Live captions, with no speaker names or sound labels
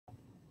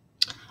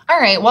All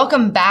right,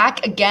 welcome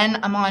back. Again,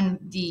 I'm on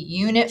the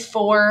Unit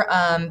 4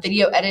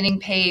 video editing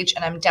page,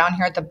 and I'm down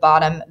here at the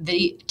bottom,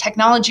 the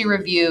Technology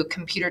Review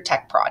Computer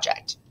Tech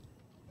Project.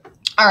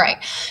 All right,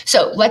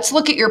 so let's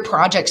look at your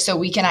project so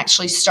we can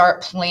actually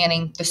start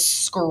planning the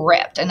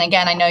script. And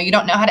again, I know you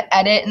don't know how to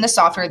edit in the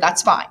software.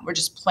 That's fine. We're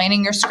just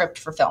planning your script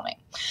for filming.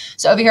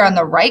 So over here on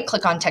the right,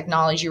 click on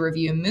Technology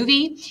Review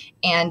Movie.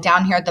 And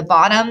down here at the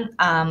bottom,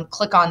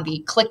 click on the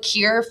click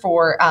here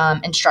for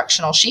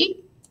instructional sheet.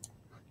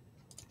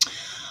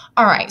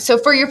 All right, so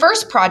for your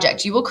first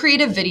project, you will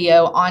create a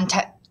video on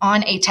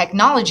a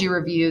technology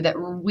review that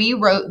we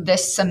wrote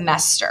this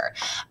semester.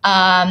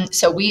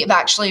 So we've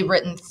actually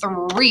written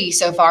 3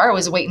 so far. I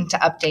was waiting to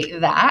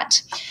update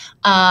that.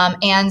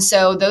 And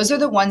so those are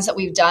the ones that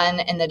we've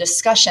done in the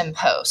discussion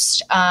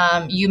post.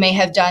 You may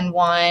have done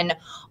one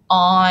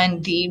on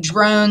the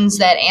drones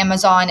that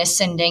Amazon is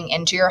sending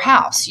into your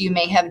house. You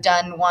may have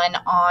done one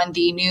on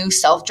the new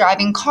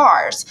self-driving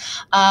cars.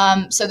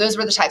 So those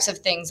were the types of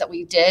things that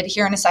we did.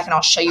 Here in a second,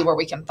 I'll show you where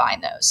we can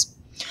find those.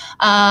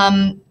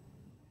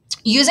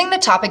 Using the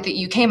topic that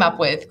you came up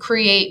with,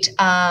 create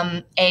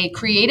a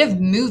creative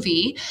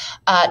movie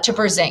to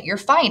present your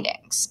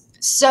findings.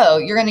 So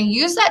you're going to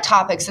use that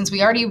topic since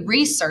we already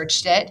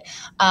researched it.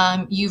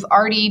 You've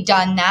already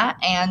done that,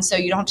 and so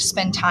you don't have to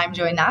spend time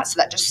doing that.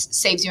 So that just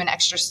saves you an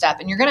extra step,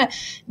 and you're going to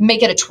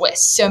make it a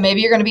twist. So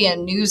maybe you're going to be a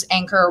news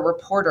anchor or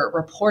reporter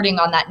reporting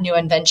on that new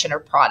invention or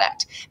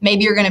product.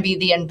 Maybe you're going to be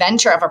the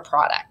inventor of a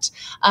product.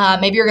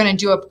 Maybe you're going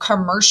to do a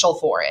commercial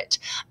for it.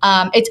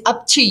 It's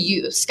up to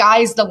you.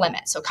 Sky's the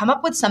limit. So come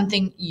up with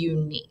something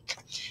unique.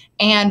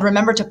 And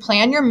remember to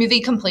plan your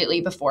movie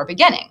completely before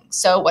beginning.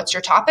 So what's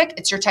your topic?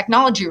 It's your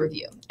technology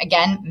review.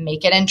 Again,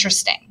 make it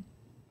interesting.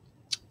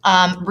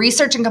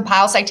 Research and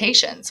compile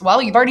citations.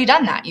 Well, you've already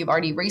done that. You've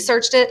already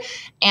researched it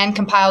and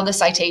compiled the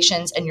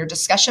citations in your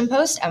discussion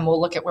post, and we'll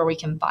look at where we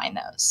can find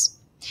those.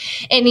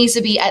 It needs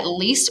to be at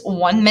least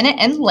 1 minute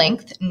in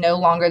length, no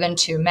longer than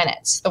 2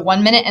 minutes. The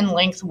 1 minute in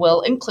length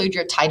will include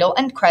your title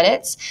and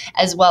credits,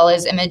 as well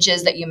as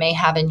images that you may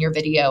have in your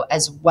video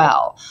as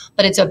well.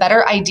 But it's a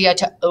better idea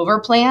to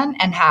overplan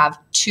and have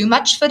too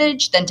much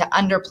footage than to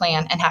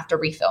underplan and have to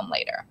refilm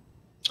later.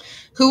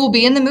 Who will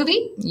be in the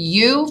movie?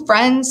 You,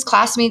 friends,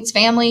 classmates,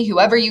 family,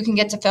 whoever you can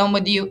get to film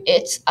with you,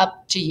 it's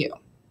up to you.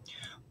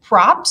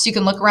 Props, you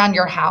can look around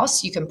your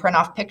house, you can print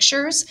off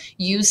pictures,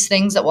 use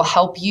things that will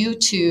help you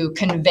to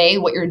convey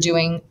what you're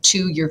doing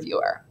to your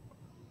viewer.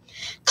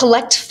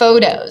 Collect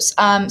photos.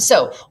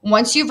 So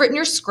once you've written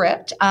your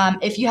script,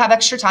 if you have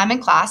extra time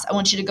in class, I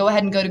want you to go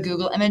ahead and go to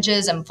Google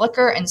Images and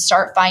Flickr and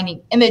start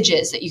finding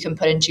images that you can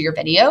put into your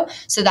video.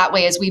 So that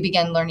way, as we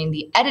begin learning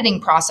the editing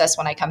process,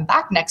 when I come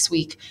back next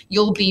week,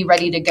 you'll be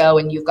ready to go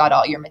and you've got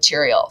all your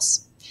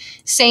materials.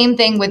 Same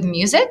thing with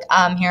music.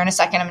 Here in a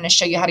second, I'm going to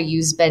show you how to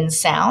use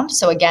Bensound.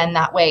 So again,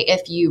 that way,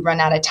 if you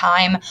run out of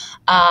time,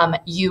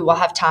 you will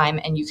have time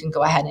and you can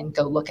go ahead and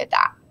go look at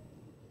that.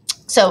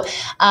 So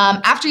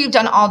after you've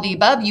done all the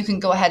above, you can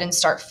go ahead and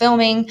start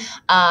filming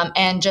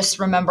and just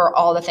remember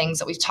all the things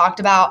that we've talked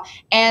about.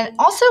 And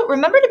also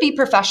remember to be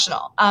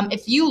professional.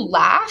 If you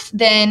laugh,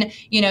 then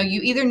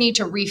you either need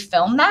to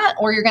refilm that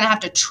or you're going to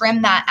have to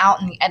trim that out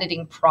in the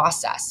editing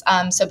process.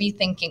 So be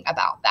thinking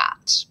about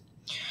that.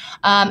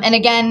 And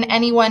again,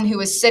 anyone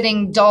who is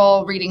sitting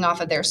dull reading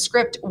off of their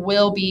script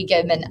will be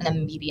given an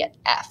immediate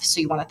F. So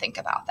you want to think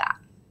about that.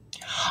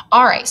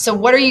 All right, so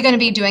what are you going to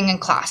be doing in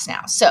class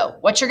now? So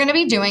what you're going to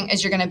be doing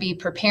is you're going to be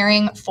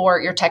preparing for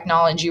your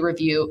technology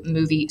review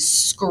movie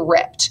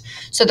script.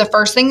 So the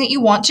first thing that you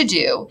want to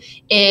do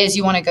is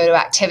you want to go to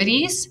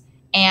activities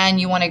and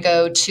you want to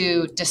go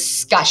to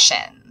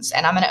discussions.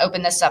 And I'm going to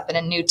open this up in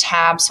a new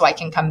tab so I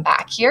can come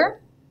back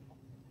here.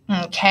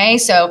 Okay,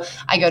 so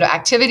I go to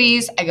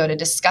activities, I go to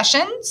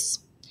discussions,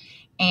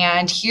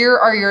 and here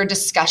are your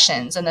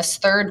discussions. And this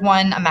third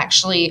one, I'm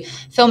actually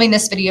filming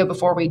this video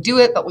before we do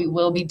it, but we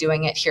will be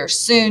doing it here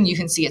soon. You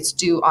can see it's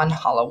due on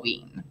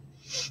Halloween.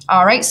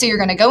 All right, so you're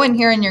going to go in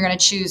here and you're going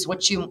to choose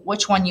which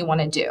one you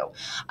want to do.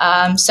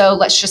 So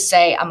let's just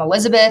say I'm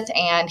Elizabeth,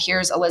 and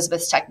here's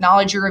Elizabeth's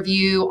technology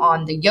review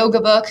on the yoga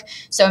book.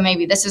 So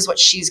maybe this is what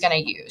she's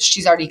going to use.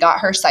 She's already got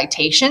her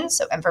citations,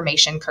 so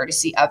information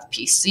courtesy of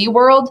PC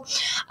World,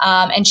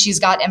 and she's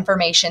got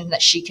information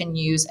that she can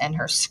use in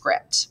her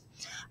script.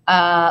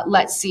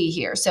 Let's see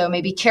here. So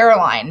maybe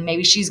Caroline,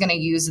 maybe she's going to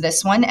use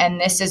this one. And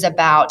this is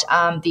about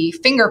the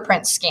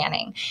fingerprint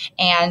scanning.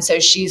 And so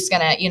she's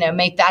going to,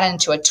 make that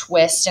into a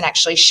twist and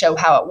actually show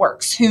how it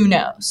works. Who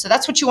knows? So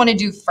that's what you want to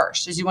do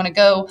first, is you want to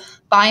go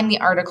find the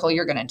article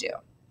you're going to do.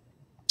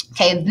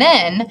 Okay,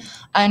 then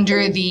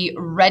under the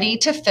ready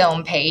to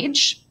film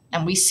page,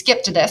 and we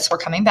skipped this, we're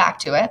coming back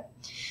to it.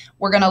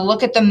 We're going to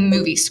look at the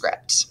movie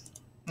script.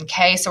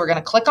 Okay, so we're going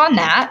to click on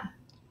that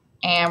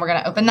and we're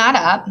going to open that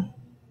up.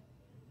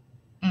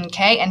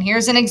 Okay, and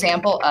here's an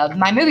example of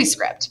my movie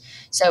script.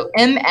 So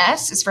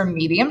MS is for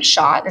medium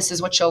shot. This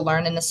is what you'll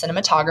learn in the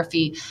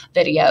cinematography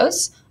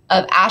videos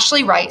of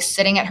Ashley Wright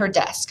sitting at her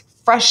desk,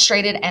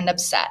 frustrated and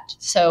upset.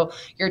 So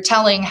you're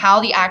telling how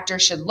the actor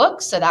should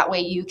look, so that way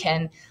you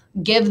can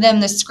Give them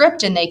the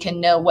script and they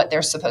can know what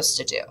they're supposed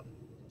to do.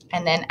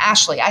 And then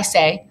Ashley, I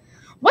say,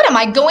 what am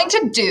I going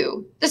to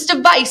do? This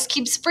device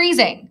keeps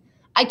freezing.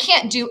 I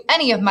can't do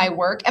any of my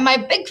work and my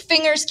big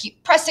fingers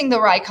keep pressing the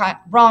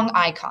wrong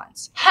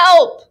icons.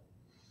 Help!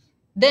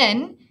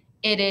 Then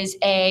it is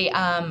a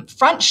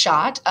front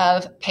shot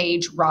of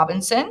Paige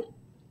Robinson,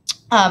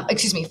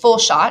 full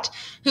shot,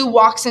 who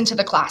walks into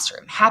the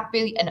classroom,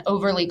 happy and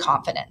overly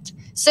confident,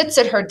 sits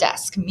at her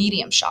desk,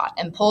 medium shot,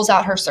 and pulls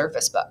out her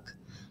Surface Book.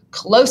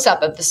 Close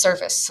up of the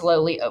surface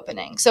slowly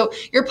opening. So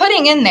you're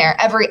putting in there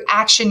every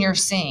action you're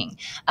seeing,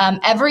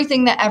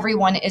 everything that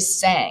everyone is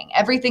saying,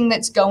 everything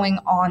that's going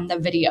on the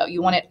video.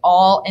 You want it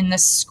all in the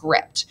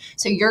script.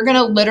 So you're going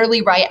to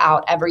literally write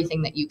out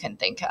everything that you can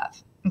think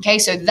of. Okay,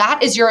 so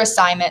that is your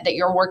assignment that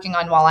you're working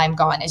on while I'm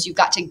gone, is you've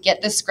got to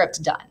get the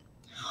script done.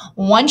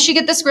 Once you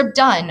get the script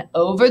done,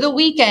 over the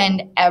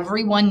weekend,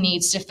 everyone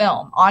needs to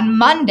film. On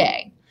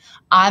Monday,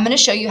 I'm going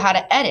to show you how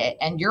to edit,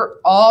 and you're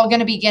all going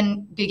to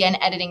begin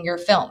editing your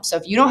film. So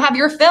if you don't have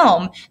your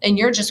film, then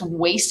you're just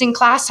wasting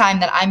class time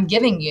that I'm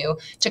giving you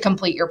to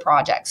complete your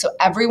project. So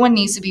everyone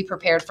needs to be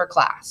prepared for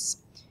class.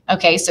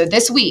 Okay, so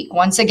this week,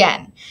 once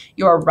again,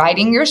 you're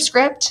writing your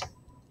script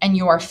and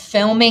you are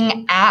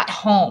filming at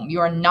home. You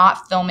are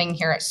not filming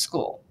here at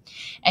school.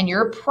 And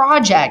your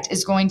project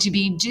is going to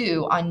be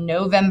due on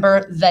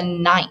November the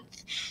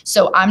 9th.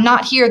 So I'm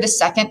not here the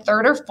 2nd,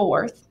 3rd,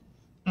 or 4th.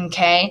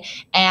 Okay.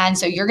 And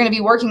so you're going to be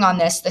working on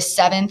this the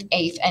 7th,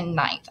 8th, and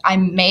 9th. I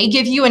may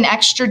give you an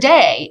extra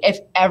day if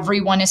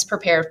everyone is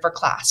prepared for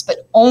class,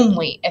 but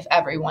only if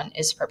everyone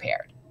is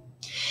prepared.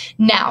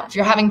 Now, if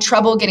you're having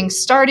trouble getting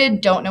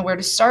started, don't know where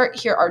to start,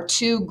 here are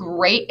 2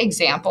 great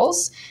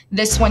examples.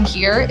 This one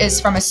here is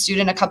from a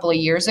student a couple of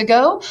years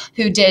ago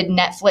who did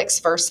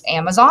Netflix versus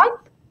Amazon.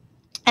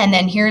 And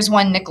then here's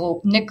one,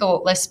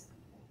 Nicholas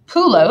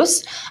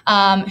Poulos,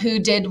 who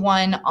did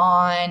one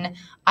on,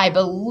 I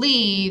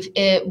believe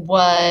it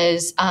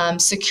was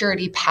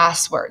security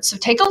passwords. So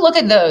take a look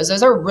at those.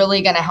 Those are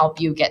really going to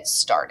help you get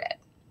started.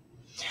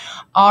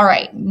 All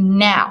right.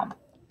 Now,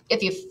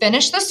 if you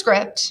finish the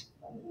script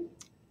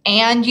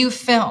and you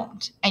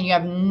filmed and you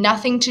have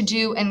nothing to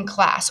do in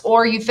class,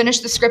 or you finish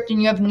the script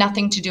and you have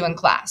nothing to do in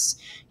class,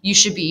 you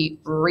should be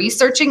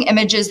researching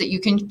images that you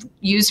can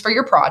use for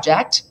your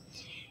project.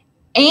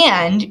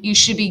 And you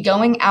should be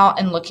going out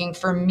and looking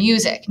for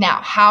music. Now,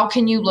 how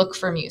can you look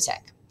for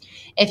music?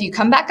 If you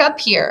come back up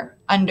here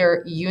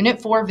under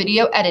Unit 4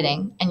 Video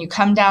Editing and you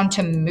come down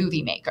to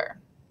Movie Maker.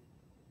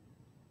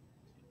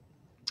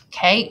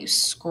 Okay, you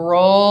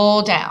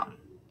scroll down.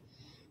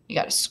 You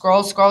got to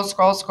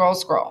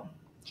scroll.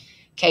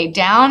 Okay,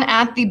 down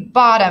at the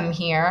bottom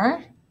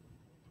here,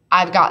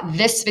 I've got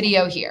this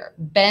video here,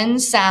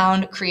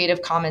 Bensound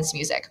Creative Commons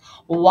Music.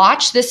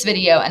 Watch this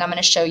video and I'm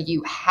going to show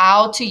you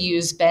how to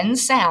use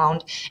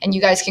Bensound, and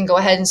you guys can go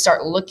ahead and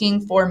start looking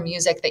for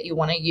music that you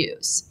want to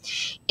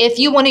use. If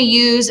you want to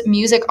use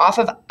music off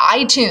of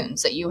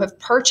iTunes that you have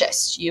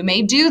purchased, you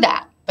may do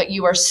that, but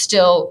you are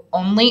still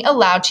only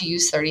allowed to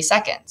use 30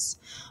 seconds.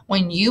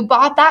 When you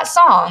bought that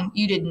song,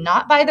 you did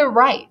not buy the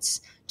rights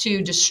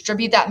to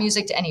distribute that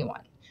music to anyone.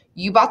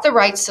 You bought the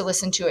rights to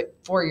listen to it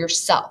for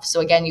yourself. So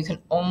again, you can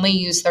only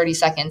use 30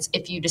 seconds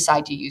if you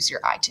decide to use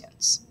your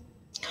iTunes.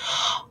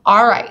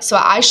 All right, so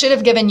I should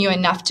have given you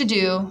enough to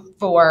do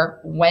for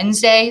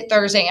Wednesday,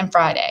 Thursday, and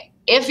Friday.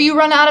 If you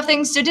run out of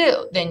things to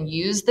do, then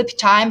use the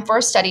time for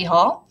a study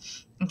hall,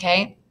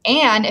 okay?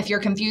 And if you're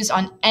confused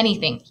on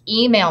anything,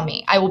 email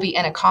me. I will be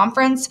in a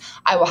conference.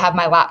 I will have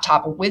my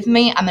laptop with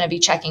me. I'm going to be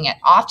checking it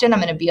often. I'm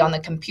going to be on the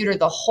computer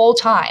the whole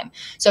time.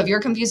 So if you're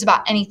confused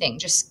about anything,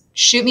 just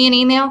shoot me an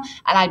email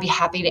and I'd be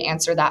happy to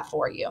answer that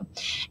for you.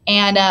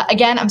 And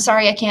again, I'm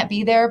sorry I can't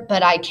be there,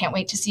 but I can't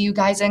wait to see you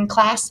guys in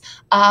class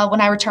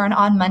when I return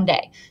on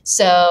Monday.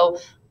 So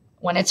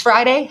when it's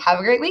Friday, have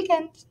a great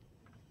weekend.